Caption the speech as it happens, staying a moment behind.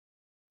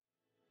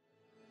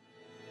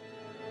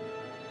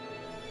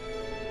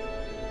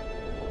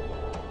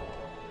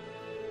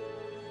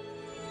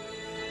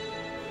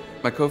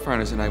My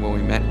co-founders and I, when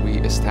we met, we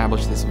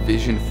established this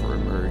vision for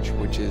Emerge,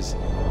 which is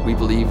we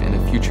believe in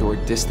a future where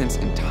distance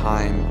and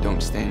time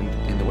don't stand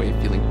in the way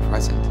of feeling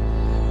present.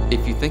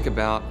 If you think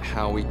about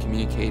how we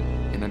communicate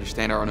and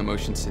understand our own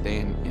emotions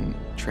today and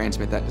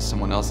transmit that to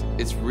someone else,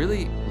 it's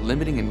really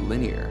limiting and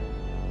linear.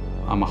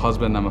 I'm a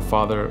husband, I'm a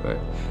father.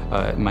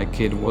 My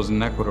kid was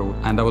in Ecuador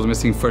and I was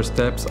missing first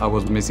steps, I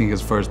was missing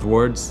his first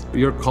words.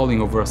 You're calling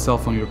over a cell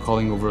phone, you're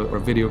calling over a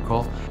video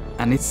call,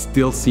 and it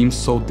still seems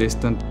so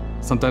distant.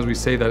 Sometimes we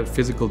say that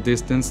physical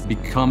distance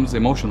becomes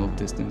emotional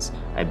distance.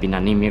 I've been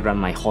an immigrant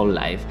my whole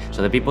life,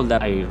 so the people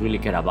that I really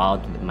care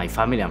about, my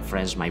family and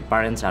friends, my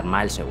parents, are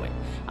miles away,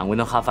 and we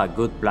don't have a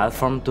good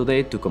platform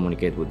today to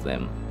communicate with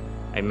them.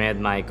 I met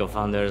my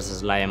co-founders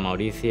SLY and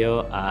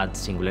Mauricio at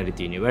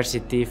Singularity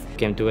University. We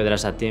came together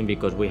as a team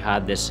because we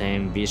had the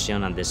same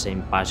vision and the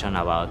same passion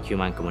about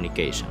human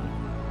communication.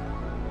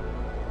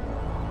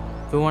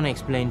 If I want to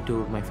explain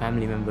to my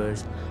family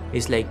members,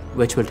 it's like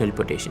virtual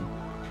teleportation.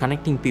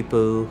 Connecting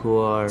people who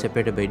are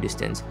separated by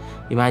distance.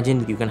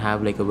 Imagine you can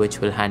have like a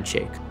virtual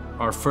handshake.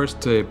 Our first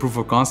proof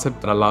of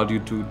concept that allowed you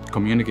to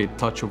communicate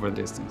touch over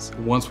distance.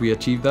 Once we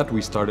achieved that,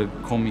 we started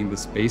combing the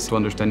space to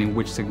understanding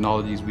which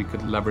technologies we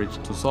could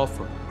leverage to solve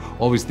for.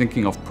 Always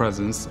thinking of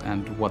presence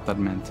and what that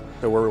meant.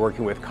 So we're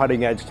working with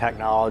cutting-edge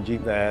technology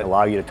that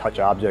allow you to touch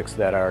objects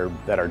that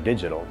are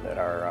digital, that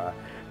are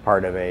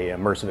part of a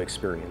immersive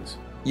experience.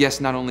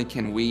 Yes, not only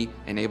can we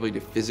enable you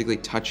to physically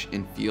touch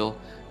and feel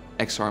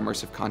XR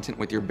immersive content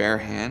with your bare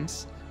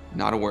hands,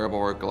 not a wearable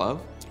or a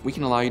glove, we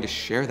can allow you to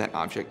share that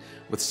object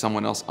with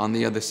someone else on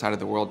the other side of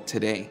the world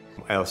today.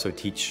 I also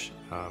teach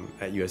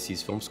at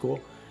USC's film school,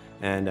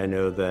 and I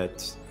know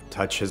that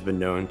touch has been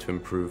known to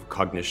improve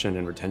cognition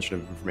and retention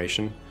of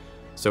information.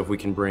 So if we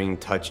can bring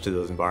touch to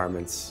those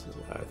environments,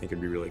 I think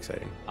it'd be really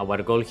exciting.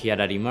 Our goal here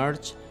at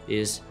Emerge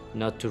is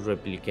not to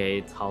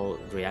replicate how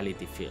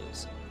reality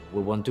feels.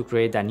 We want to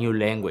create a new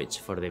language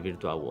for the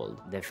virtual world.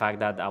 The fact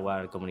that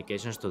our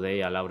communications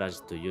today allow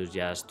us to use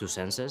just two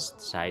senses,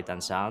 sight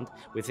and sound,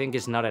 we think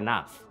is not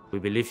enough. We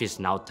believe it's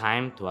now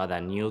time to add a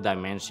new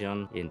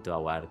dimension into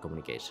our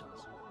communications.